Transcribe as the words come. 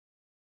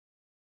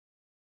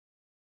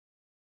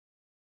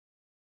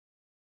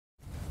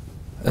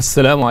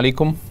السلام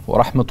عليكم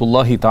ورحمة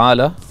الله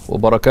تعالى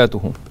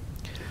وبركاته.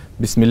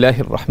 بسم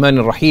الله الرحمن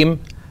الرحيم.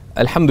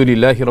 الحمد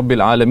لله رب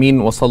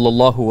العالمين، وصلى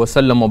الله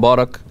وسلم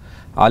وبارك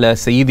على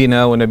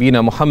سيدنا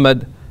ونبينا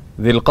محمد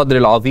ذي القدر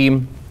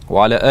العظيم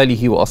وعلى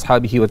آله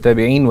وأصحابه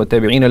والتابعين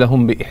والتابعين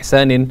لهم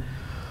بإحسان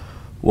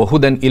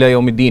وهدى إلى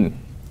يوم الدين.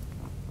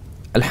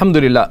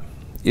 Alhamdulillah,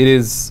 it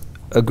is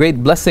a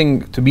great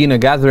blessing to be in a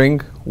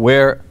gathering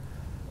where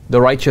the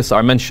righteous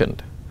are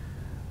mentioned.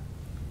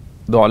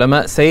 The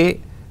ulama say,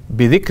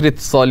 بِذِكْرِ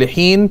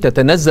الصَّالِحِينَ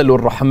تَتَنَزَّلُ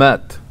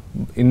الرَّحْمَاتِ.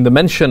 In the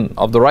mention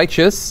of the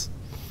righteous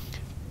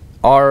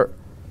are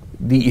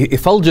the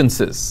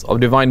effulgences of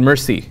divine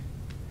mercy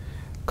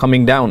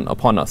coming down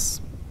upon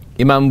us.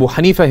 Imam Abu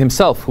Hanifa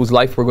himself, whose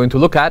life we're going to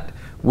look at,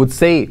 would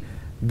say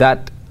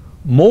that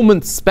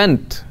moments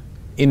spent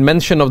in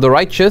mention of the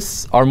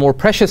righteous are more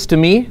precious to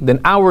me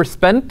than hours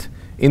spent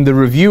in the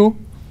review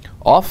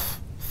of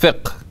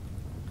fiqh.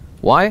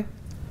 Why?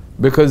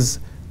 Because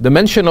the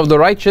mention of the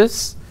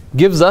righteous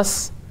gives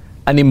us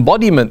an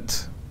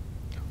embodiment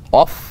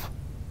of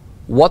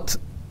what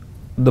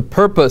the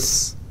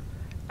purpose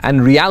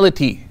and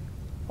reality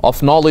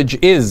of knowledge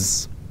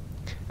is,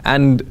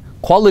 and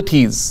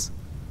qualities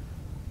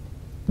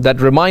that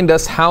remind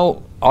us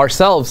how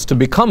ourselves to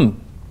become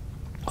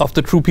of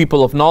the true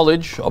people of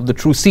knowledge, of the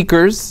true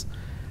seekers,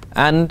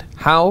 and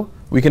how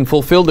we can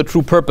fulfill the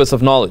true purpose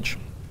of knowledge.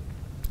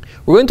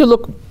 We're going to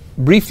look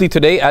briefly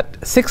today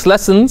at 6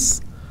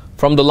 lessons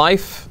from the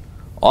life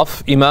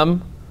of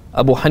Imam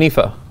Abu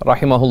Hanifa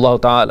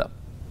rahimahullah ta'ala.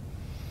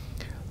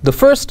 The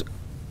first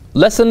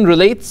lesson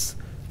relates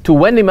to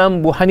when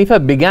Imam Abu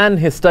Hanifa began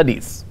his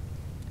studies.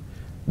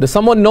 Does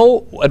someone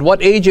know at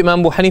what age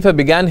Imam Abu Hanifa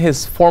began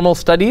his formal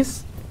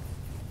studies?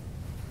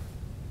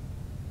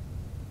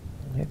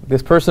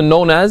 This person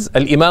known as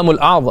Al-Imam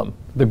Al-A'zam,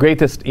 the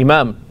greatest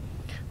Imam.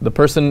 The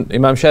person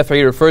Imam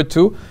Shafi'i referred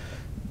to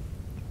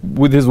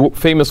with his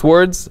famous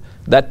words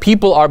that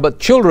people are but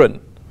children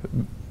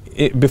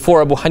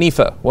before Abu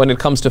Hanifa when it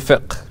comes to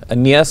fiqh.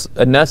 الناس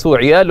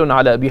عيال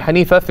على أبي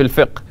حنيفة في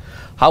الفقه.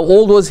 How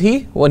old was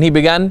he when he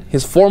began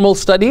his formal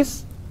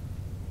studies?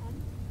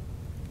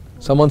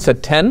 Someone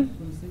said 10.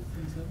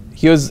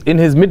 He was in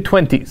his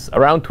mid-20s,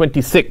 around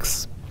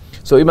 26.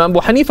 So Imam Abu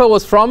Hanifa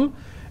was from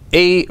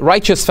a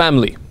righteous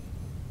family,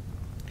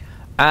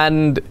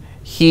 and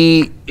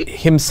he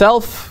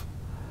himself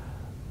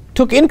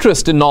took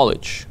interest in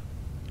knowledge,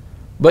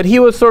 but he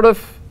was sort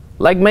of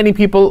like many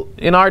people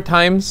in our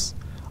times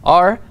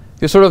are,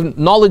 you're sort of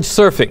knowledge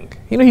surfing.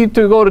 You know, he had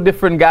to go to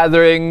different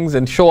gatherings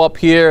and show up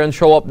here and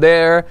show up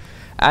there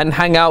and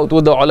hang out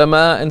with the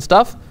ulama and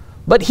stuff,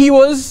 but he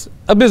was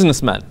a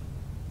businessman.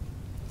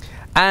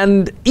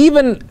 And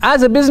even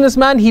as a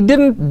businessman, he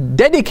didn't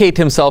dedicate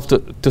himself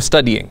to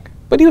studying,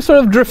 but he was sort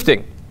of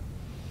drifting.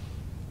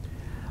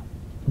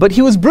 But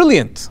he was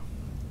brilliant.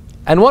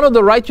 And one of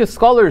the righteous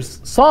scholars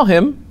saw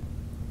him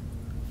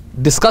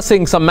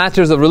discussing some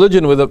matters of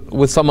religion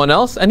with someone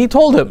else, and he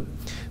told him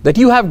that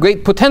you have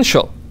great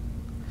potential.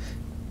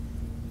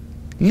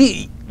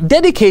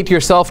 Dedicate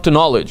yourself to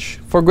knowledge,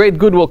 for great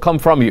good will come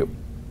from you.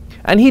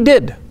 And he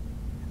did.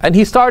 And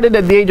he started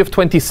at the age of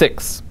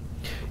 26.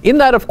 In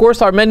that, of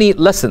course, are many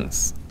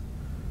lessons,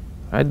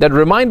 right, that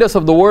remind us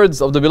of the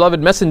words of the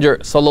beloved Messenger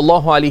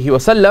sallallahu alaihi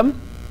wasallam,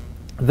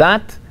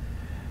 that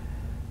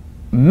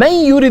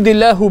مَن يُرِدِ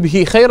اللَّهُ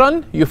بِهِ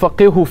خَيْرًا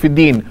يُفَقِّهُ فِي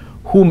الدِّينِ.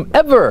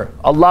 Whomever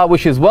Allah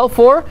wishes well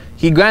for,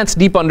 He grants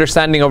deep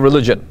understanding of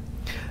religion.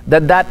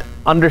 That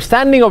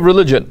understanding of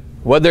religion,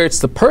 whether it's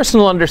the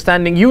personal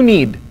understanding you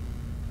need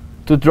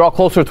to draw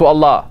closer to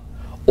Allah,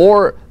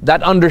 or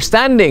that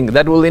understanding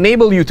that will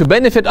enable you to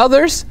benefit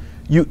others,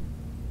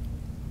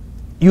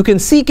 you can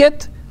seek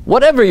it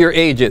whatever your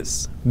age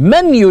is.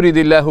 مَن يُرِدِ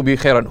اللَّهُ بِهِ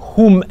خَيْرًا.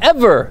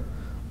 Whomever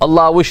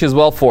Allah wishes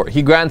well for,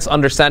 He grants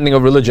understanding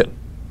of religion.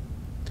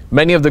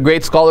 Many of the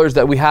great scholars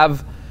that we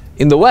have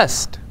in the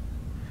West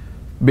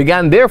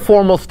began their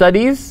formal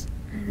studies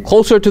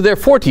closer to their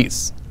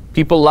 40s.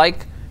 People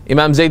like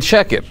Imam Zayd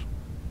Shakir.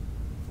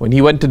 When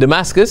he went to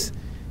Damascus,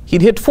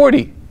 he'd hit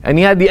 40 and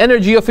he had the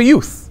energy of a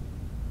youth.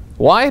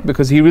 Why?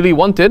 Because he really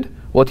wanted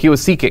what he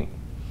was seeking.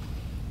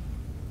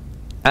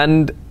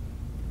 And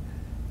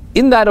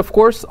in that, of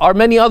course, are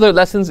many other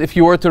lessons if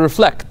you were to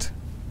reflect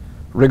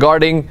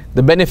regarding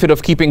the benefit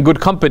of keeping good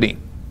company.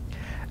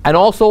 And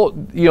also,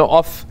 you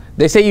know,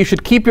 they say you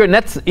should keep your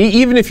nets,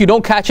 even if you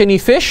don't catch any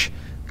fish,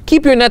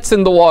 keep your nets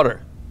in the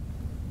water.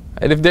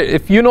 And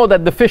if you know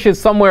that the fish is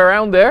somewhere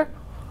around there,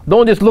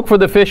 don't just look for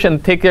the fish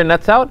and take your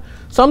nets out.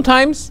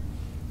 Sometimes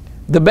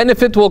the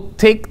benefit will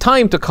take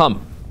time to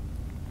come.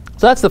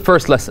 So that's the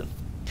first lesson.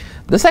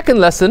 The second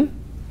lesson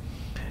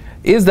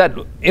is that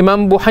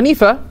Imam Abu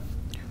Hanifa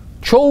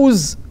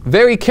chose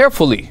very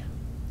carefully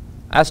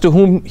as to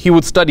whom he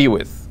would study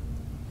with.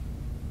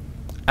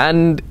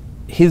 And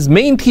his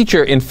main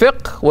teacher in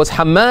fiqh was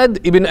Hammad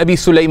ibn Abi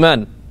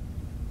Sulaiman.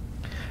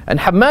 And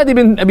Hammad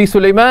ibn Abi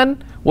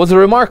Sulaiman was a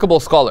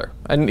remarkable scholar.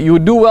 And you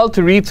would do well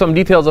to read some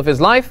details of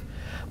his life.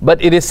 But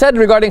it is said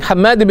regarding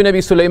Hammad ibn Abi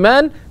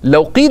Sulaiman,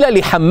 لو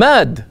قيل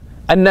لحماد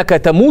أنك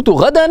تموت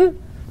غدا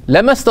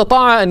لَمَا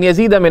اسْتَطَاعَ أَنْ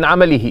يَزِيدَ مِنْ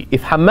عَمَلِهِ.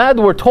 If Hammad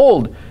were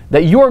told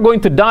that you are going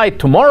to die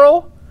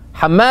tomorrow,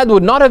 Hammad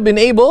would not have been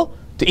able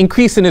to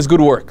increase in his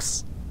good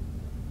works.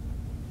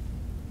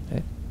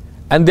 Okay?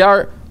 And there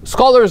are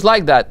scholars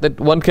like that, that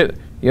one can,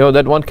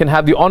 that one can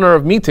have the honor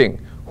of meeting,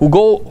 who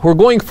are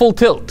going full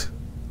tilt.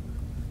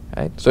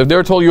 Right? So if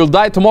they're told you'll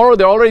die tomorrow,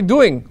 they're already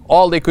doing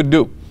all they could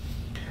do.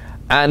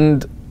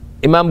 And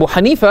Imam Abu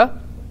Hanifa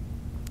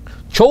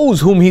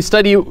chose whom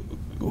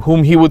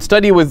he would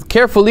study with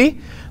carefully,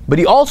 but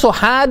he also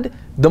had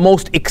the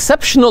most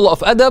exceptional of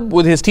adab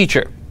with his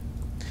teacher.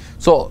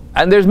 So,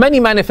 and there's many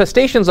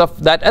manifestations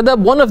of that adab.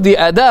 One of the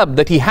adab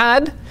that he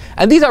had,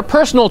 and these are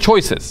personal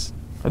choices.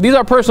 These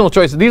are personal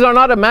choices. These are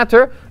not a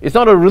matter, it's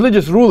not a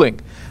religious ruling.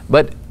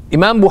 But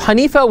Imam Abu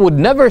Hanifa would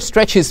never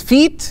stretch his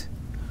feet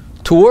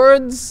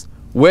towards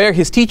where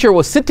his teacher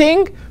was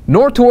sitting,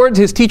 nor towards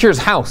his teacher's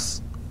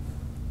house,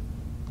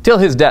 till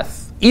his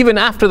death, even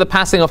after the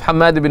passing of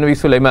Hammad ibn Abi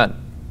Sulaiman.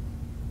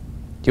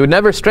 He would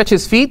never stretch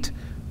his feet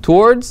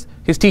towards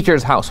his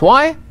teacher's house.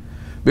 Why?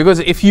 Because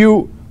if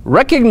you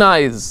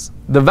recognize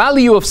the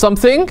value of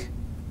something,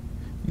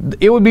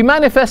 it would be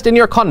manifest in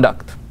your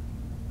conduct.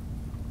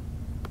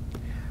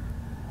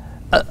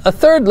 A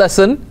third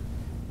lesson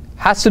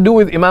has to do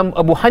with Imam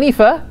Abu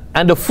Hanifa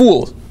and a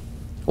fool.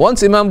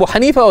 Once Imam Abu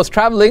Hanifa was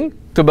traveling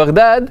to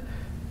Baghdad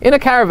in a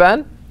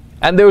caravan,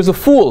 and there was a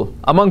fool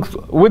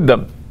with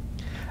them.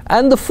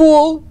 And the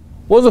fool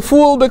was a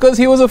fool because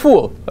he was a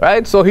fool,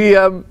 right? So he,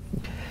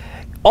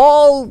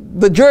 all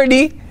the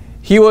journey,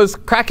 he was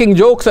cracking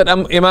jokes at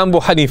Imam Abu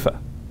Hanifa.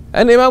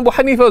 And Imam Abu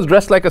Hanifa was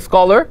dressed like a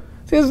scholar.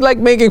 So he was like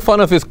making fun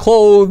of his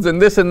clothes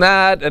and this and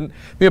that, and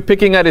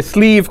picking at his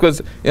sleeve,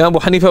 because Imam Abu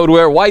Hanifa would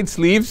wear wide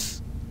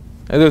sleeves.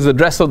 And there was the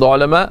dress of the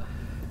ulama.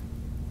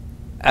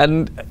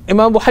 And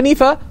Imam Abu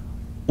Hanifa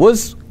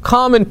was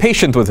calm and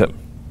patient with him,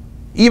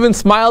 even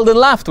smiled and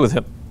laughed with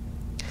him.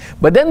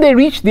 But then they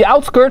reached the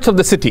outskirts of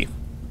the city,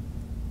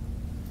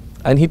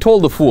 and he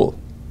told the fool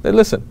that,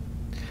 listen,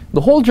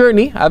 the whole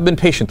journey I've been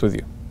patient with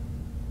you,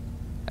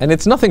 and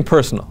it's nothing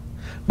personal,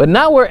 but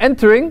now we're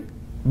entering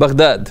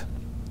Baghdad,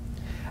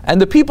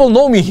 and the people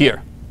know me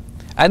here,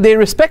 and they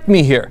respect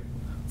me here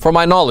for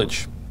my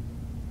knowledge.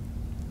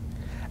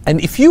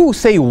 And if you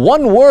say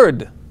one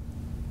word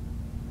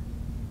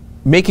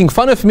making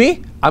fun of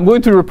me, I'm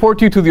going to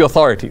report you to the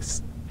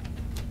authorities.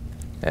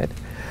 Right?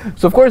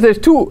 So of course there's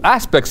two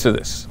aspects to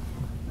this.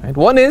 Right?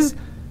 One is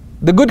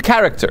the good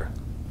character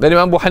that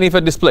Imam Abu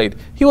Hanifa displayed.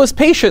 He was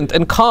patient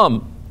and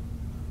calm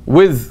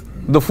with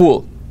the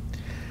fool.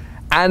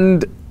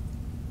 And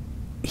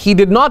he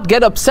did not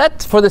get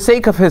upset for the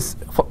sake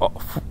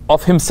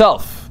of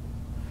himself.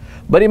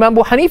 But Imam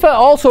Abu Hanifa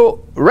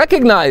also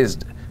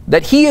recognized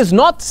that he is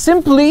not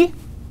simply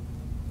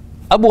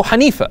Abu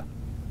Hanifa.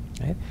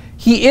 Right?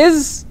 He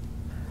is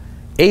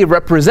a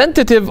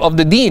representative of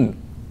the deen.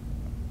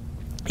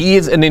 He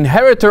is an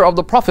inheritor of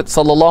the Prophet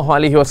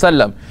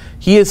ﷺ.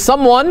 He is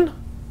someone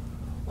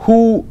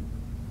who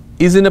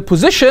is in a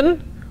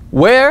position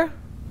where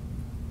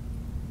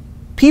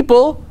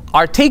people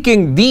are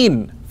taking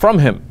deen from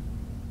him.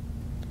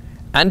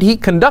 And he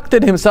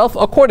conducted himself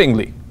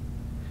accordingly.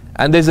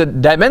 And there's a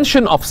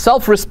dimension of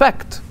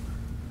self-respect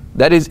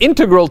that is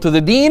integral to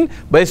the deen,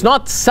 but it's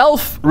not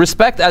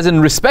self-respect as in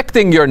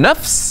respecting your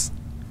nafs,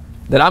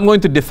 that I'm going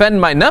to defend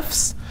my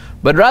nafs,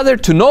 but rather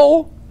to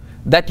know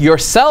that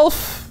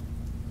yourself,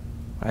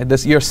 right,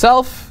 this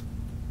yourself,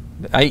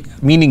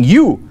 meaning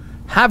you,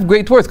 have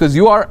great worth because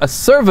you are a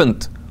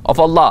servant of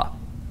Allah.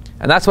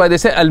 And that's why they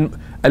say,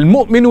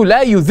 Al-mu'minu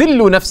la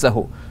yudhillu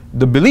nafsahu.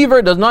 The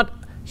believer does not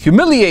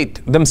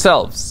humiliate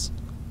themselves.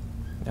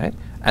 Right?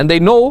 And they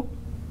know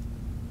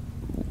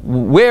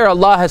where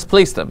Allah has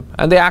placed them,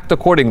 and they act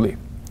accordingly.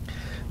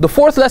 The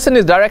fourth lesson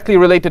is directly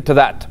related to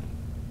that.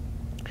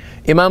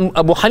 Imam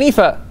Abu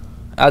Hanifa,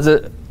 as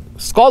a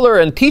scholar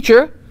and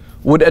teacher,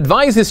 would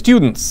advise his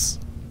students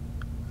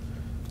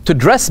to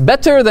dress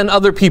better than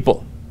other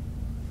people,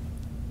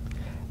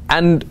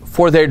 and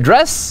for their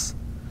dress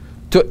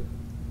to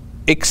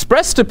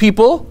express to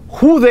people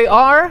who they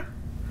are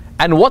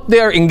and what they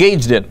are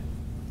engaged in.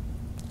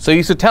 So he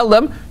used to tell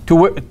them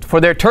for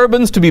their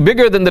turbans to be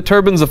bigger than the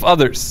turbans of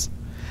others,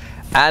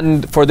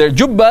 and for their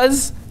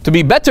jubbas to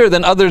be better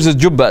than others'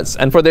 jubbas,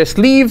 and for their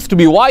sleeves to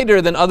be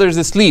wider than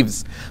others'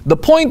 sleeves. The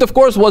point, of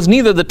course, was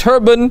neither the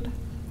turban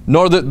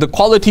nor the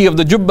quality of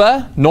the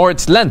jubba nor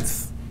its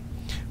length,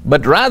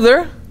 but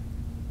rather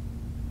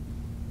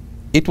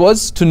it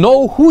was to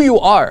know who you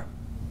are,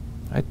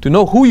 right? To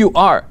know who you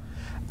are,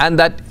 and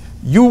that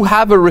you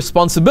have a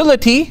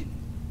responsibility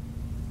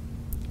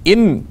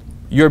in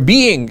your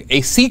being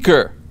a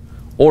seeker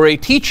or a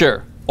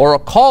teacher or a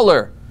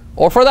caller,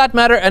 or for that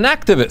matter an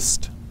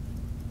activist,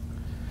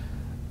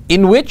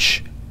 in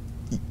which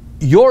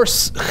your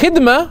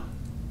khidmah,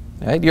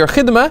 right, your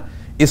khidmah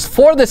is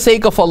for the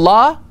sake of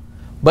Allah,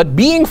 but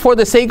being for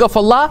the sake of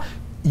Allah,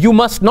 you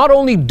must not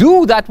only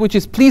do that which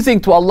is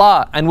pleasing to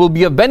Allah and will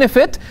be of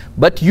benefit,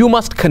 but you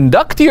must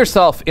conduct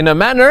yourself in a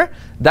manner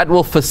that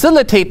will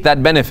facilitate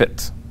that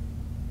benefit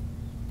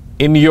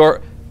in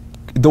your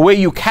the way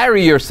you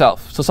carry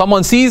yourself. So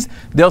someone sees,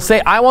 they'll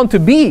say, I want to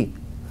be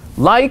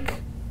like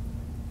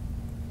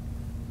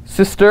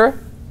Sister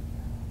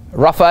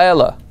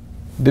Rafaela,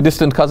 the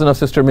distant cousin of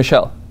Sister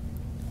Michelle.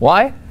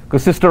 Why?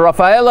 Because Sister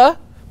Rafaela,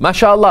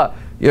 mashallah,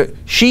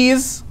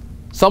 she's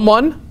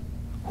someone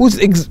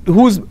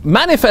who's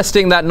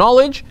manifesting that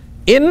knowledge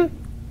in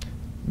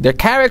their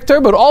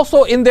character, but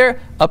also in their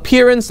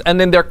appearance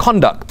and in their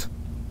conduct.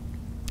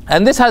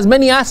 And this has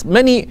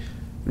many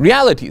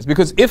realities,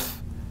 because if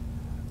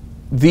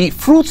the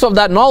fruits of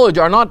that knowledge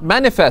are not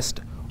manifest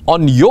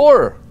on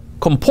your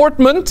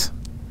comportment,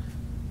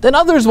 then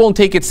others won't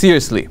take it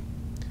seriously.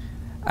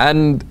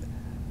 And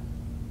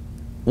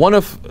one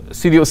of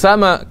Sidi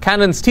Usama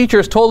Canon's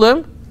teachers told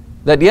him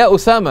that, Ya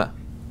Usama,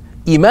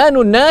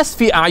 imanun nas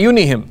fi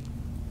a'yunihim,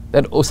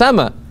 that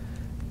Usama,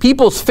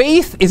 people's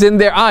faith is in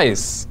their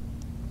eyes.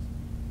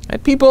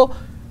 And people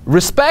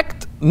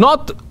respect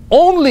not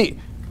only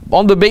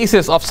on the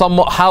basis of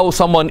how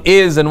someone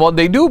is and what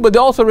they do, but they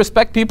also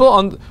respect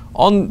people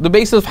on the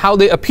basis of how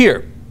they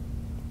appear.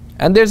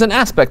 And there's an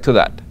aspect to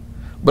that.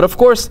 But of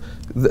course,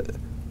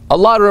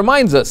 Allah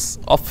reminds us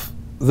of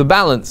the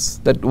balance,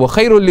 that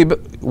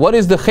what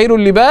is the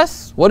khairul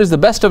libas? What is the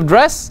best of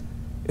dress?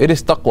 It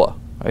is taqwa.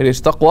 It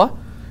is taqwa.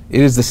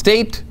 It is the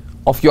state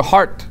of your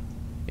heart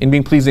in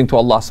being pleasing to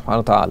Allah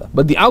subhanahu wa ta'ala.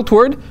 But the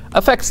outward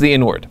affects the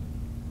inward.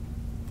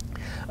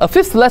 A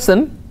fifth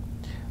lesson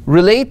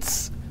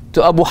relates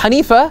to Abu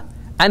Hanifa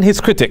and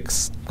his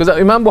critics. Because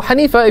Imam Abu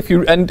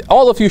Hanifa, and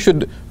all of you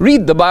should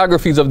read the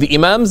biographies of the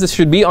Imams. This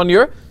should be on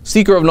your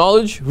Seeker of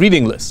Knowledge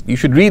reading list. You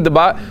should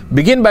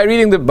begin by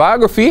reading the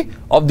biography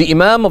of the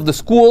Imam of the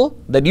school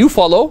that you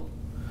follow,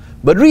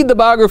 but read the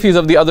biographies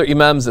of the other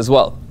Imams as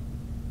well.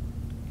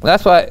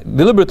 That's why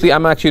deliberately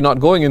I'm actually not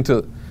going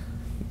into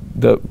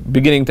the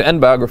beginning to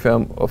end biography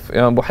of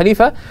Imam Abu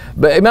Hanifa.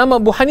 But Imam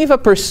Abu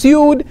Hanifa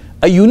pursued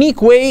a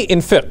unique way in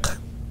fiqh.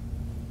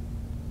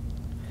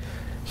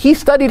 He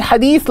studied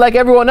hadith like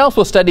everyone else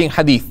was studying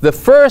hadith. The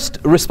first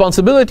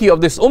responsibility of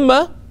this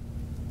ummah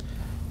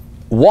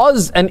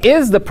was and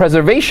is the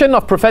preservation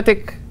of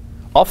the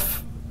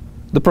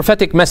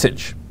prophetic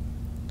message,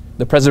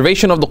 the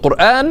preservation of the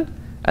Quran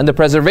and the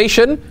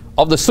preservation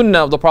of the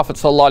Sunnah of the Prophet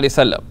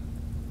ﷺ.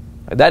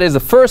 That is the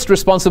first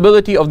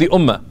responsibility of the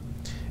ummah,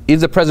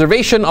 is the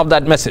preservation of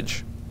that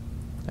message.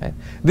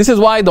 This is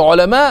why the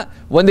ulama,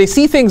 when they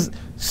see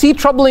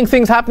troubling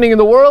things happening in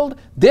the world,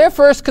 their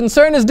first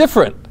concern is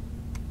different.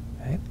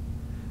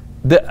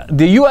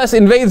 The US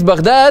invades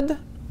Baghdad.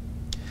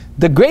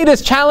 The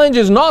greatest challenge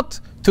is not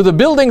to the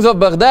buildings of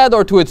Baghdad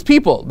or to its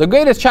people. The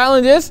greatest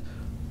challenge is,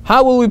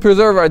 how will we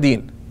preserve our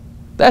deen?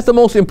 That's the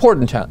most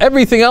important challenge.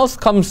 Everything else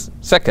comes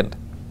second.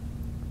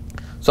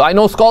 So I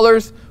know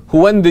scholars who,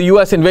 when the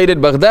US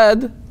invaded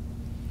Baghdad,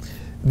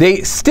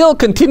 they still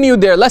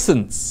continued their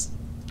lessons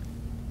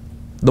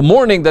the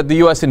morning that the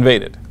US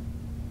invaded.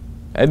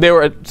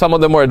 And some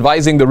of them were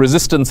advising the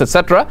resistance,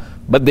 etc.,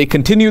 but they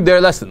continued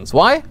their lessons.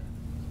 Why?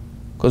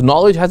 Because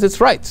knowledge has its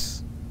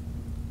rights.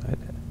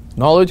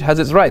 Knowledge has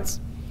its rights.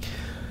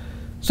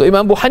 So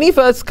Imam Abu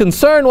Hanifa's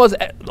concern was,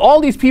 all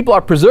these people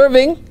are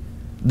preserving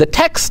the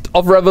text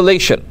of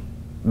revelation,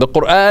 the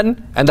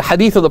Quran and the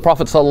hadith of the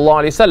Prophet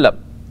ﷺ.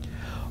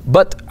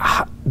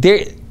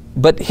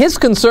 But his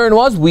concern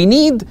was, we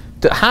need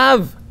to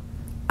have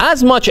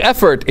as much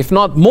effort, if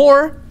not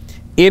more,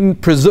 in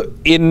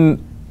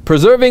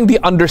preserving the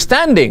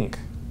understanding.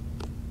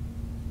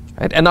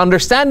 Right? And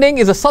understanding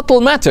is a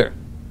subtle matter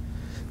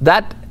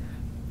that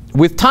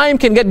with time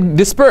can get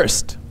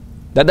dispersed.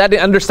 That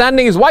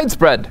understanding is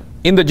widespread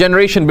in the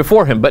generation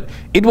before him, but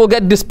it will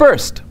get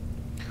dispersed.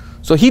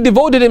 So he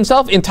devoted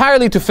himself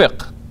entirely to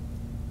fiqh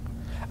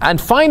and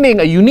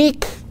finding a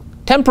unique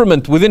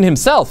temperament within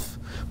himself,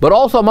 but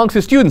also amongst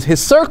his students.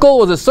 His circle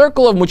was a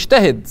circle of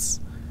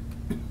mujtahids.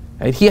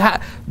 And he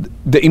had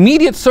the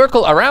immediate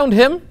circle around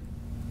him,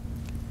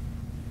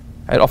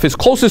 and of his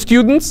closest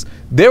students,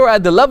 they were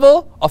at the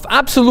level of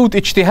absolute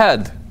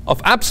ijtihad, of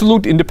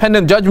absolute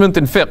independent judgment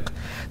in fiqh.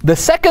 The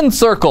second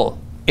circle,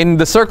 in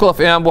the circle of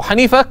Imam Abu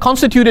Hanifa,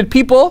 constituted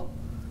people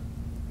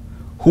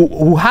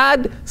who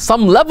had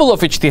some level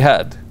of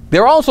ijtihad. They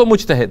were also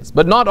mujtahids,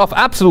 but not of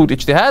absolute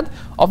ijtihad,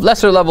 of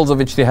lesser levels of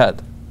ijtihad.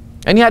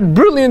 And he had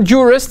brilliant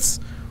jurists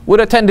would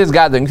attend his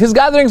gatherings. His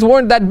gatherings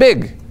weren't that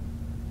big.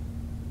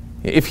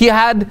 If he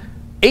had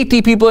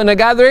 80 people in a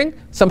gathering,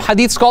 some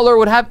hadith scholar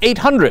would have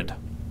 800.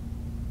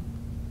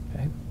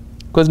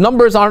 Because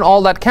numbers aren't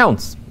all that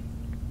counts.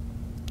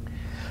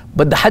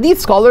 But the hadith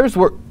scholars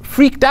were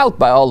freaked out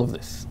by all of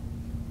this.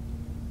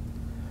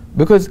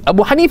 Because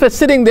Abu Hanifa is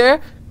sitting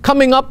there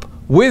coming up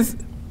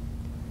with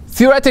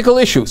theoretical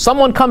issues.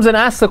 Someone comes and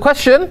asks a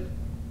question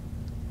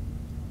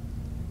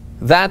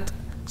that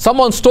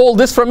someone stole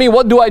this from me,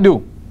 what do I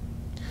do?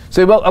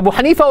 So Abu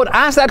Hanifa would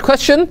ask that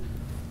question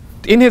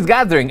in his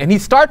gathering, and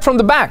he'd start from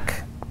the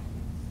back,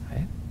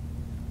 right,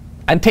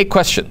 and take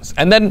questions.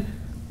 And then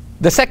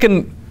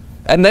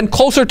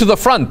closer to the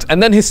front,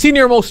 and then his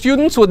senior most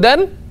students would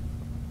then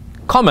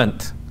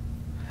comment.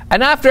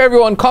 And after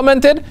everyone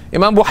commented,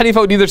 Imam Abu Hanifa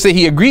would either say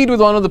he agreed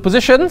with one of the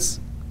positions,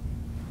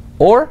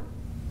 or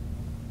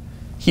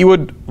he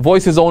would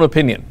voice his own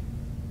opinion.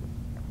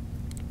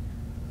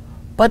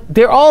 But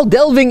they're all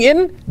delving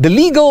in the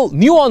legal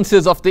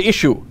nuances of the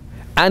issue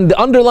and the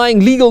underlying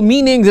legal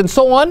meanings and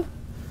so on.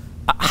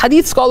 A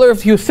hadith scholar,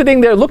 if he was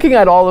sitting there looking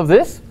at all of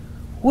this,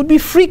 would be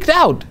freaked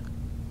out.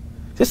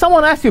 So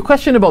someone asks you a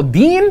question about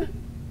deen,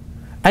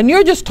 and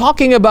you're just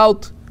talking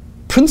about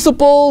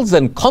principles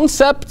and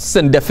concepts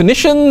and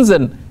definitions,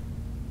 and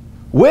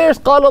where's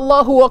qala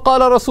Allahu wa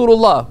qala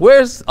Rasulullah?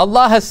 Where's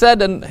Allah has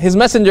said and His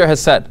Messenger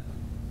has said?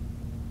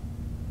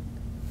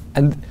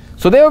 And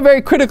so they were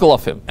very critical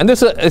of him. And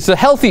it's a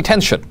healthy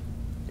tension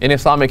in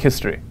Islamic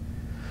history.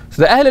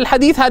 So the Ahl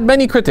al-Hadith had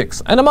many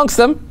critics. And amongst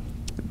them,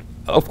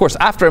 of course,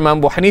 after Imam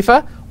Abu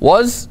Hanifa,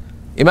 was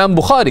Imam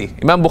Bukhari.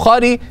 Imam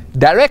Bukhari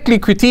directly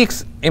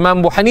critiques Imam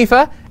Abu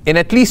Hanifa in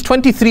at least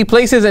 23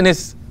 places in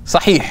his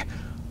Sahih.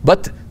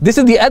 But this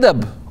is the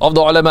adab of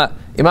the ulama.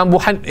 Imam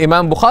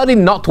Bukhari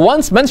not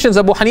once mentions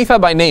Abu Hanifa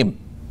by name.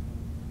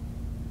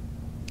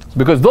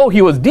 Because though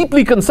he was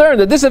deeply concerned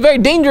that this is a very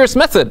dangerous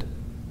method,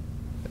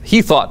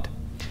 he thought.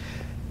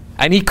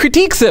 And he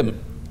critiques him.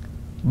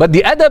 But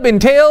the adab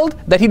entailed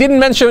that he didn't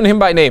mention him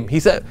by name. He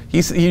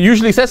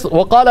usually says,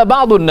 وَقَالَ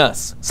بَعْضُ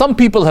النَّاسِ. Some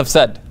people have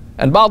said.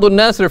 And بَعْضُ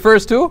النَّاسِ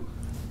refers to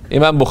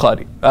Imam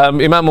Bukhari,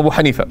 Imam Abu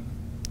Hanifa.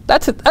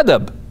 That's it,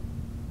 adab.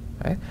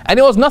 Right? And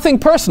it was nothing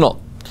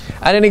personal.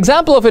 And an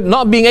example of it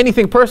not being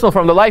anything personal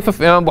from the life of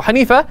Imam Abu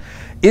Hanifa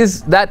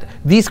is that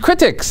these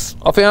critics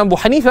of Imam Abu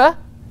Hanifa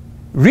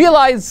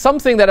realized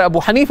something that Abu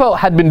Hanifa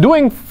had been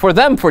doing for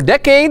them for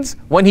decades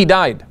when he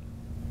died.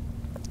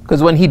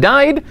 Because when he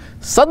died,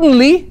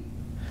 suddenly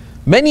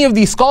many of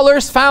these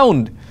scholars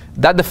found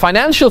that the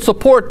financial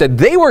support that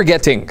they were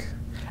getting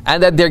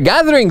and that their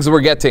gatherings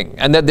were getting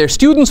and that their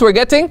students were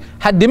getting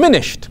had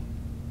diminished.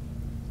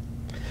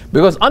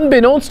 Because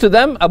unbeknownst to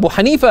them, Abu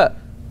Hanifa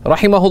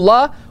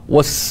rahimahullah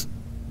was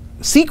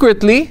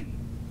secretly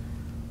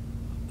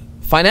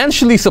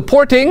financially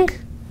supporting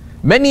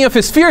many of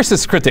his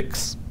fiercest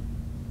critics.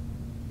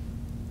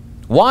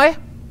 Why?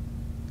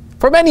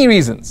 For many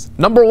reasons.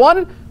 Number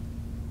one,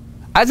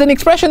 as an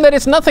expression that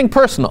it's nothing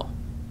personal,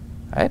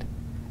 right?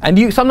 And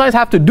you sometimes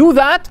have to do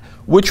that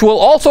which will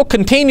also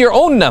contain your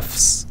own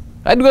nafs,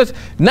 right? Because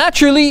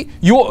naturally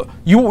you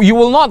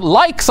will not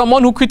like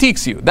someone who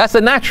critiques you. That's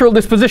a natural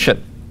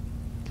disposition.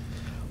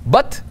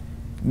 But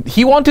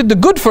he wanted the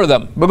good for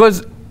them,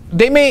 because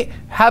they may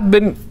have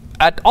been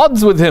at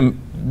odds with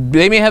him,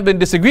 they may have been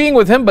disagreeing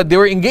with him, but they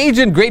were engaged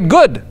in great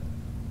good,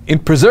 in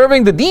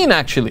preserving the deen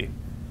actually.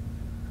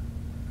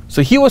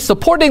 So he was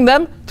supporting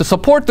them to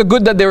support the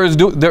good that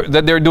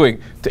they're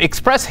doing, to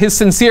express his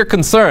sincere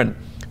concern,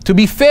 to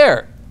be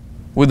fair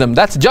with them.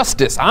 That's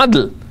justice,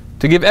 adl,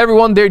 to give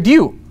everyone their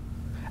due.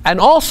 And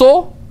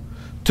also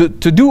to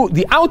do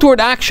the outward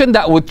action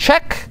that would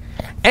check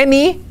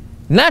any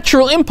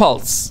natural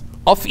impulse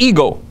of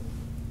ego.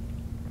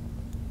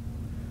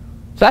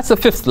 So that's the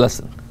fifth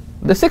lesson.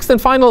 The sixth and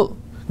final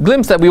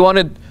glimpse that we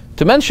wanted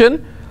to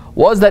mention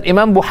was that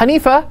Imam Abu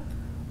Hanifa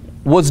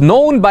was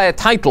known by a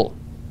title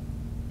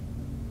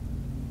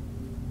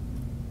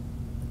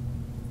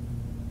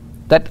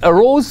that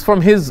arose from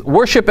his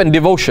worship and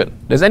devotion.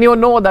 Does anyone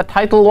know what that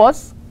title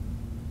was?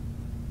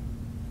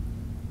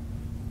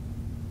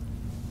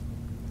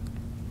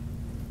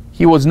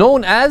 He was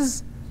known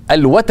as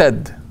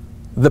Al-Watad,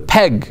 the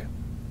peg.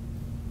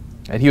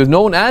 And he was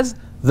known as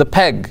the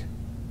peg.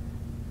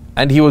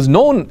 And he was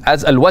known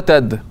as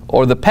Al-Watad,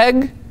 or the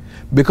peg,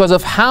 because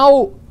of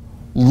how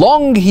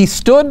long he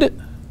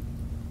stood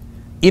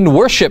in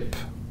worship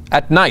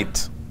at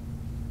night.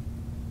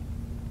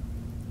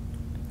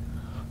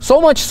 So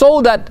much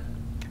so that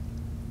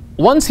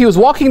once he was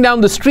walking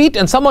down the street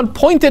and someone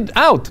pointed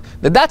out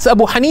that that's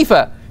Abu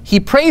Hanifa.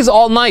 He prays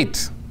all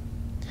night.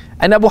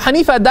 And Abu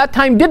Hanifa at that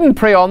time didn't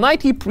pray all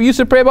night. He used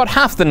to pray about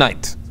half the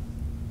night.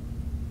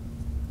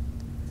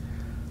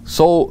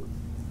 So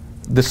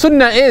the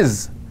sunnah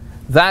is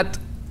that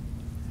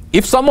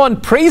if someone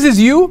praises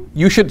you,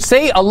 you should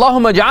say,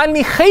 Allahumma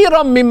ja'alni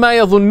khayran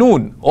mimma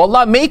yadhunnun. Oh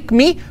Allah, make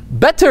me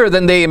better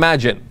than they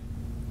imagine.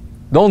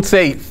 Don't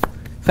say,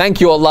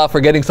 thank you Allah for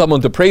getting someone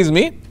to praise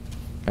me.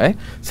 Okay?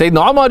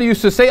 Sayyidina Umar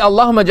used to say,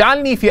 Allahumma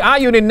ja'alni fi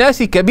a'yunin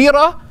nasi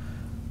kabira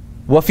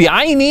wa fi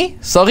ayni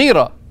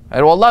saghira.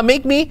 And Allah,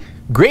 make me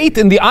great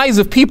in the eyes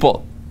of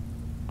people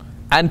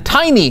and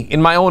tiny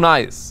in my own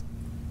eyes.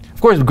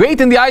 Of course, great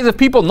in the eyes of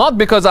people, not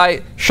because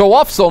I show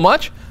off so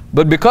much,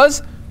 but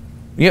because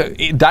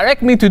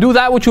direct me to do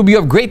that which will be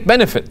of great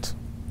benefit.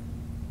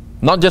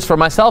 Not just for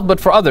myself, but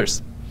for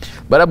others.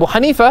 But Abu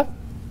Hanifa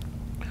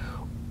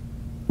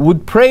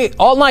would pray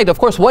all night. Of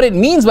course, what it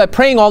means by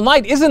praying all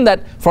night isn't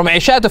that from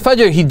Isha to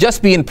Fajr he'd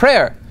just be in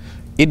prayer.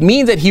 It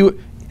means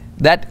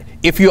that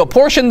if you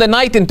apportion the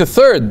night into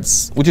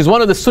thirds, which is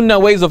one of the sunnah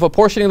ways of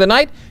apportioning the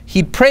night,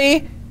 he'd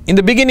pray in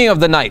the beginning of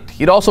the night.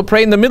 He'd also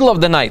pray in the middle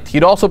of the night.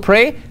 He'd also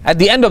pray at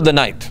the end of the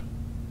night.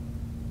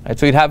 Right?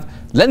 So he'd have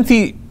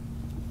lengthy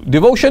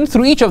devotion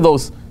through each of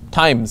those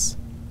times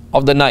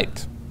of the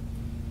night.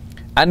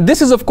 And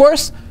this is, of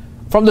course,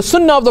 from the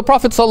sunnah of the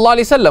Prophet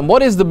ﷺ.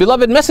 What is the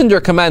beloved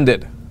messenger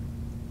commanded?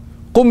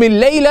 قُمِ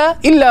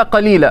اللَّيْلَ إِلَّا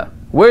قَلِيلًا.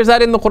 Where is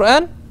that in the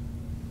Quran?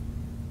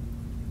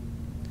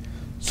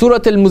 Surah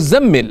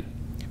Al-Muzammil.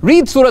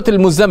 Read Surah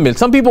Al-Muzammil.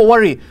 Some people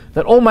worry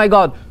that, oh my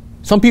God,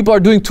 some people are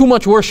doing too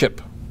much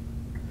worship.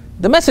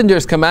 The messenger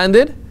is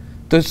commanded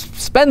to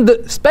spend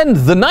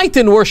the night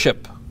in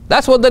worship.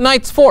 That's what the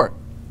night's for.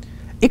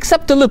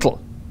 Except a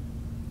little.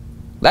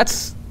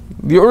 That's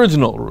the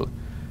original rule.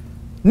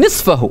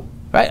 Nisfahu,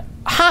 right?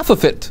 Half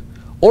of it,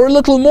 or a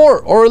little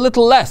more, or a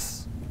little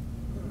less.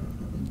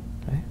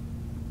 Okay.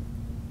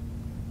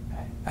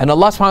 And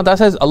Allah subhanahu wa ta'ala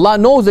says, Allah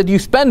knows that you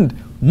spend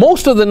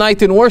most of the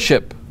night in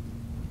worship.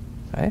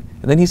 Okay.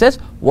 And then He says,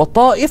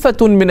 وَطَائِفَةٌ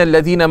مِّنَ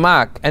الَّذِينَ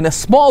مَعَكَ, and a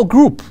small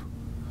group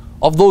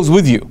of those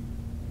with you.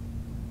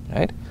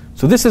 Right?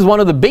 So this is one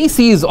of the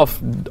bases of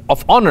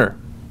honor,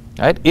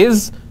 right?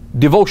 Is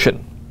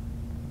devotion.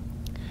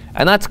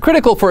 And that's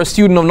critical for a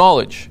student of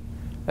knowledge.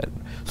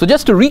 So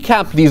just to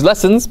recap these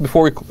lessons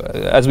before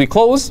as we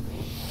close,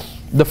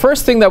 the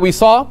first thing that we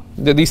saw,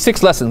 these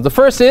 6 lessons. The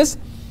first is,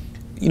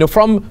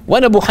 from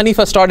when Abu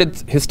Hanifa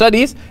started his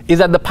studies, is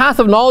that the path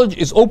of knowledge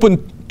is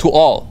open to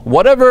all.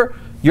 Whatever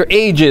your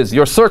age is,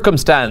 your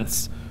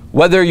circumstance,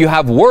 whether you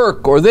have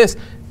work or this,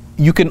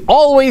 you can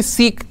always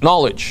seek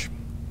knowledge.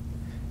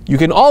 You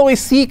can always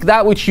seek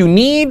that which you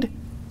need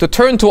to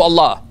turn to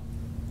Allah.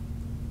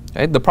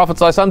 Right? The Prophet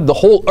ﷺ, the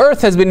whole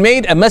earth has been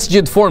made a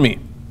masjid for me,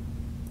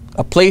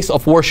 a place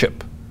of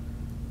worship.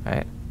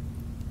 Right?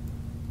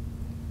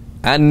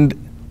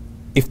 And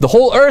if the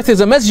whole earth is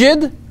a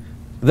masjid,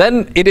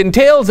 then it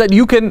entails that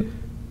you can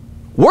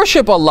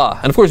worship Allah.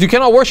 And of course, you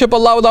cannot worship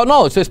Allah without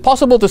knowledge. So it's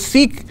possible to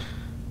seek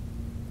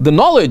the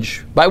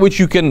knowledge by which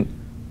you can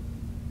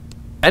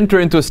enter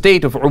into a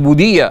state of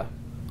ubudiyyah,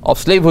 of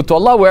slavehood to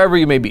Allah, wherever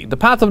you may be. The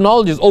path of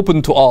knowledge is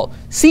open to all.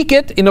 Seek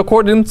it in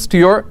accordance to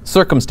your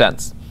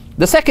circumstance.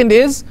 The second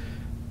is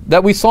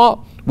that we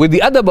saw with the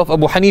adab of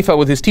Abu Hanifa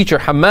with his teacher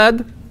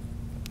Hamad,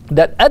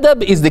 that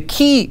adab is the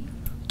key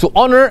to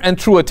honor and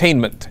true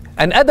attainment.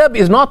 And adab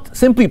is not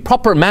simply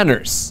proper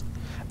manners.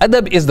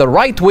 Adab is the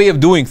right way of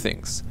doing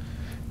things.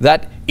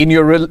 That in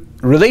your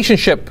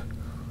relationship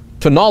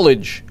to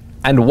knowledge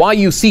and why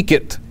you seek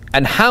it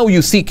and how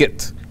you seek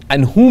it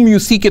and whom you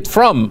seek it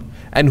from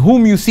and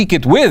whom you seek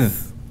it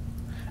with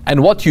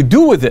and what you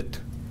do with it,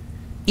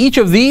 each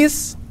of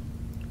these,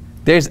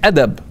 there's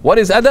adab. What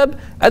is adab?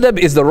 Adab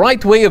is the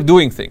right way of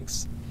doing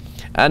things.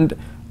 And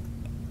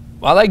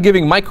I like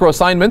giving micro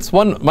assignments.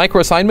 One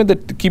micro assignment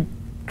that to keep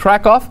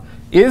track of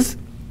is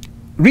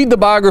read the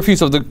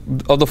biographies of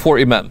the 4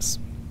 Imams,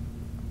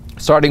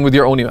 starting with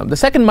your own Imam. The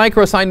second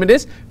micro assignment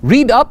is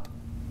read up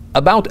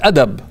about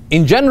adab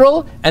in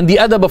general and the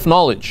adab of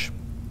knowledge.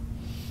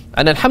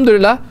 And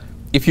alhamdulillah,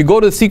 if you go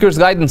to the Seekers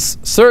Guidance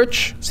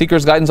search,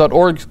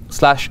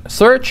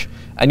 seekersguidance.org/search,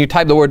 and you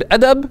type the word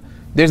adab,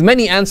 there's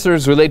many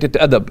answers related to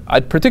adab.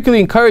 I'd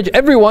particularly encourage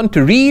everyone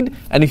to read,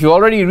 and if you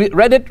already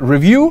read it,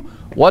 review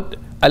what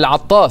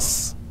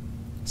Al-Attas,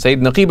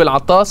 Sayyid Naqib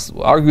Al-Attas,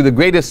 argue the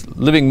greatest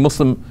living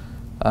Muslim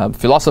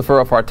philosopher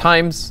of our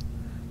times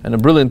and a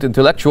brilliant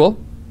intellectual,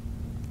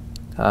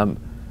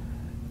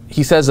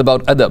 he says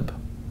about adab.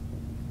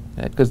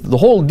 Because the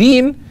whole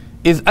deen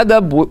is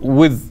adab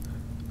with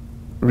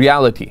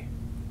reality.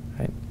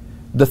 Right?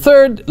 The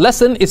third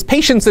lesson is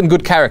patience and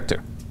good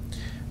character.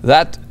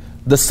 That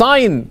the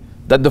sign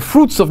that the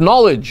fruits of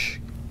knowledge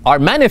are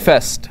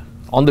manifest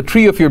on the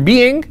tree of your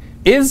being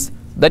is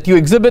that you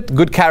exhibit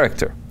good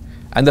character.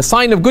 And the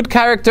sign of good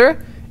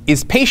character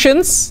is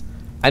patience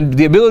and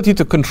the ability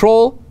to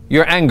control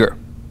your anger.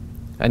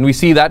 And we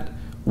see that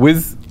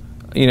with,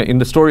 in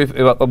the story of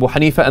Abu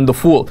Hanifa and the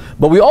fool.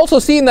 But we also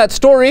see in that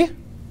story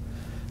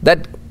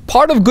that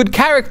part of good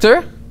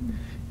character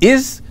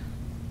is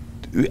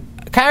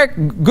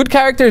good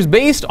character is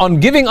based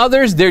on giving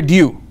others their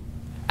due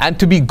and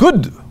to be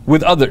good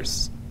with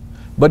others.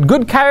 But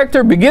good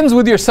character begins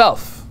with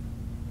yourself,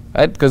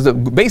 right? Because the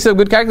base of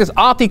good character is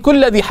أعطي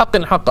كل ذي حق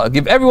حقه.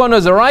 Give everyone who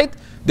has a right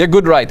their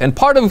good right. And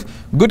part of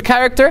good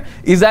character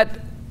is that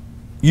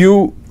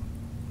you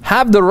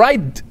have the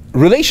right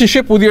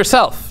relationship with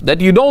yourself.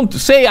 That you don't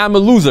say I'm a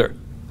loser,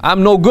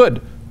 I'm no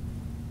good.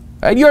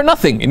 Right? You're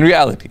nothing in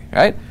reality,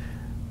 right?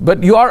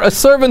 But you are a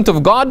servant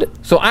of God,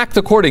 so act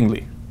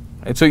accordingly.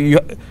 Right? So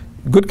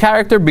good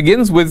character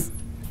begins with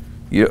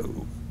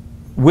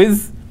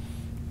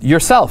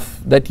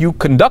yourself, that you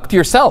conduct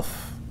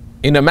yourself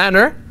in a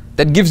manner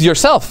that gives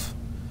yourself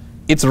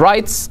its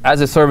rights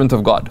as a servant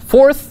of God.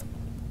 Fourth,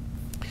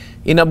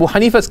 in Abu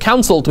Hanifa's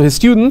counsel to his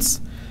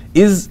students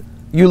is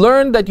you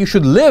learn that you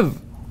should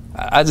live,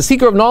 as a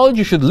seeker of knowledge,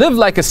 you should live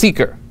like a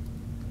seeker,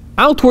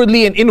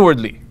 outwardly and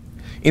inwardly,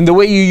 in the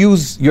way you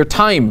use your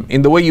time,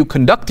 in the way you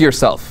conduct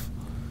yourself.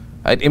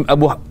 Right? Ibn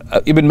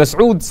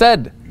Mas'ud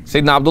said,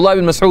 Sayyidina Abdullah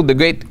ibn Mas'ud, the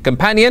great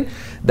companion,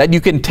 that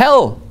you can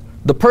tell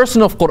the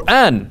person of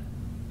Quran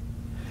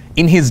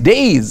in his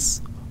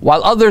days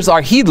while others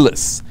are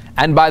heedless,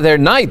 and by their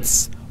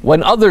nights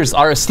when others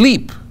are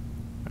asleep.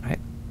 Right?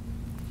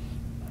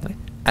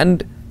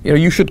 And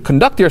you should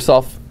conduct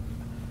yourself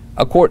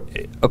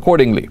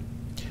accordingly.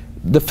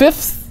 The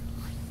fifth,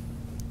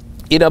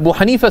 in Abu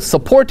Hanifa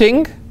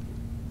supporting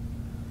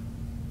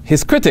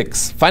his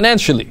critics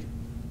financially,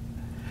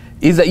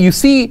 is that you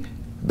see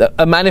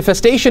a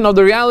manifestation of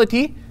the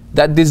reality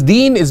that this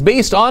deen is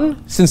based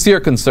on sincere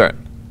concern,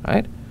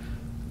 right?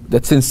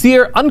 That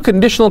sincere,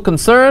 unconditional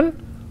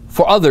concern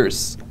for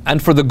others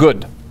and for the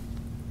good.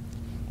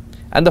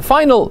 And the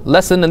final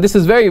lesson, and this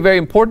is very, very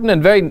important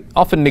and very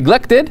often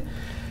neglected,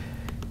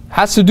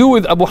 has to do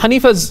with Abu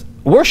Hanifa's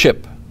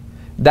worship.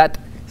 That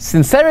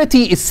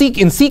sincerity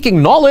in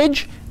seeking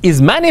knowledge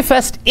is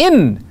manifest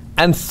in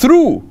and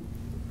through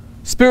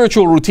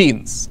spiritual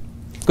routines.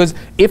 Because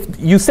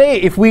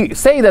if we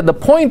say that the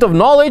point of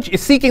knowledge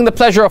is seeking the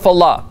pleasure of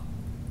Allah,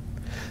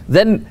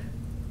 then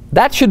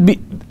that should be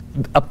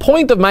a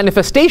point of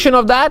manifestation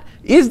of that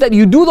is that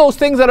you do those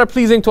things that are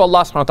pleasing to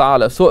Allah subhanahu wa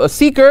ta'ala. So a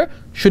seeker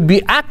should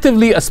be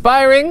actively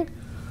aspiring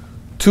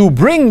to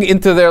bring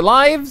into their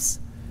lives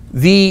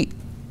the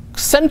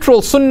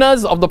central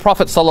sunnahs of the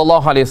Prophet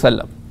sallallahu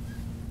alaihi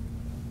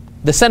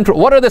wasallam.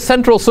 What are the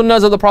central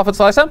sunnahs of the Prophet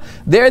sallallahu alaihi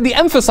wasallam? They are the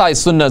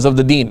emphasized sunnahs of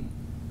the deen,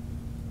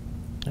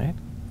 right?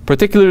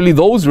 Particularly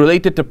those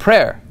related to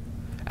prayer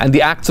and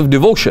the acts of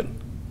devotion.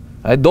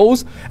 Right?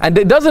 And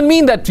it doesn't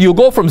mean that you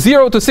go from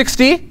 0 to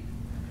 60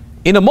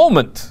 in a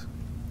moment.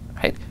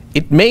 Right?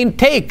 It may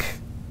take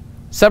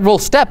several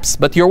steps,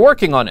 but you're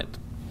working on it.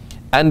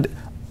 And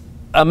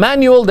a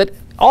manual that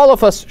all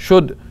of us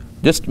should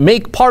just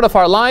make part of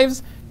our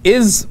lives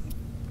is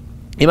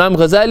Imam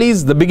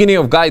Ghazali's The Beginning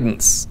of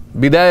Guidance,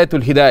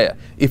 Bidayatul Hidayah.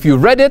 If you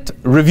read it,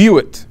 review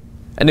it.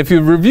 And if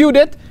you've reviewed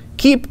it,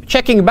 keep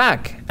checking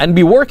back and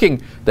be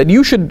working. That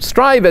you should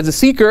strive as a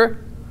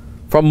seeker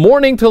from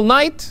morning till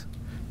night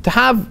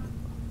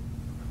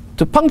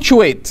to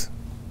punctuate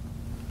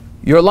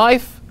your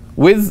life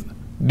with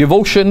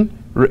devotion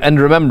and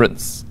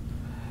remembrance.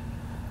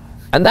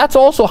 And that's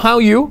also how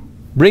you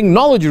bring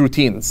knowledge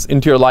routines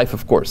into your life,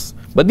 of course.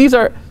 But these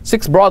are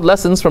 6 broad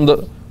lessons from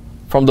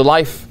the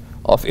life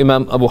of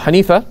Imam Abu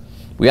Hanifa.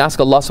 We ask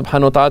Allah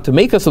subhanahu wa ta'ala to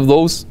make us of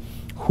those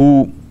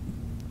who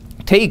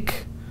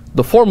take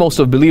the foremost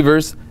of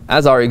believers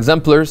as our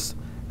exemplars,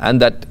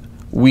 and that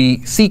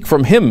we seek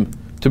from Him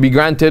to be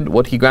granted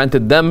what He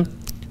granted them,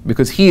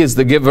 because He is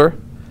the giver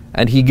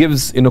and He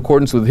gives in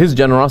accordance with His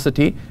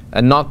generosity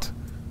and not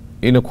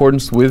in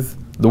accordance with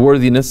the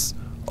worthiness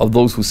of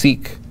those who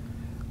seek.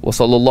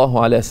 وصلى الله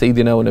على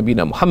سيدنا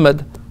ونبينا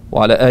محمد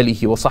وعلى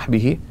آله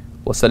وصحبه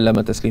وسلم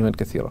تسليما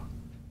كثيرا.